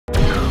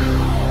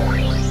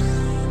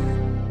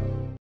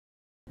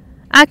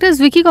Actors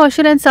Vicky,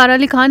 Kaushal and Sara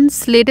Ali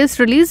Khan's latest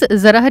release,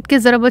 Zara Hatke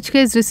Zara Bachke,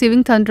 is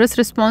receiving thunderous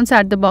response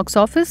at the box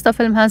office. The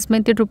film has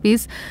minted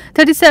rupees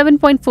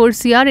 37.4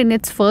 crore in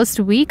its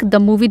first week. The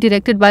movie,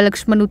 directed by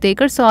Lakshman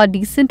Utekar, saw a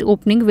decent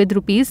opening with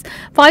rupees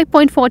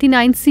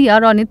 5.49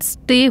 crore on its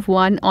day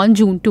one on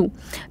June 2.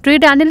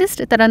 Trade analyst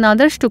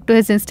Taran took to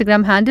his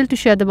Instagram handle to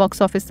share the box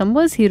office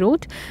numbers. He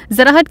wrote,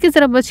 Zara Hatke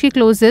Zara Bachke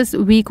closes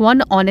week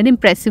 1 on an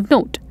impressive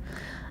note.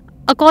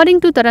 According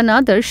to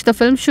Taran, the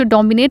film should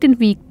dominate in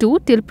week 2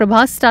 till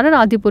Prabhas' starrer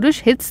Adipurush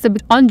hits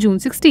on June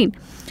 16.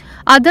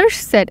 Adarsh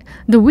said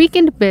the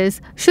weekend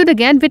biz should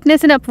again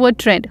witness an upward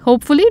trend.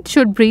 Hopefully, it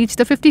should breach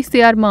the 50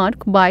 crore mark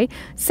by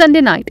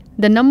Sunday night.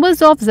 The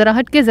numbers of Zara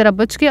Hatke Zara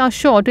Bachke are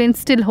sure to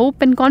instill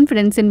hope and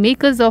confidence in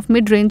makers of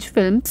mid-range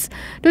films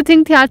to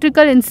think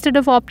theatrical instead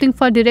of opting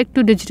for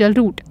direct-to-digital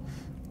route.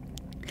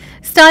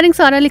 Starring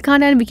Sara Ali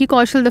Khan and Vicky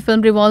Kaushal, the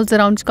film revolves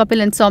around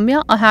Kapil and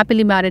Soumya, a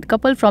happily married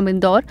couple from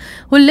Indore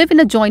who live in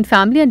a joint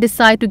family and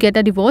decide to get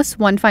a divorce.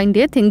 One fine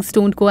day, things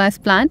don't go as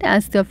planned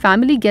as their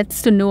family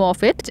gets to know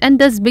of it, and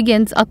thus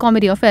begins a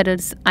comedy of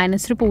errors.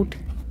 INS report.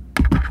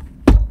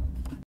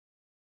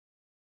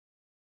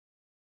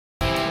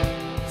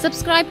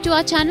 Subscribe to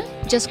our channel.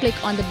 Just click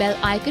on the bell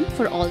icon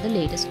for all the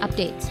latest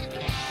updates.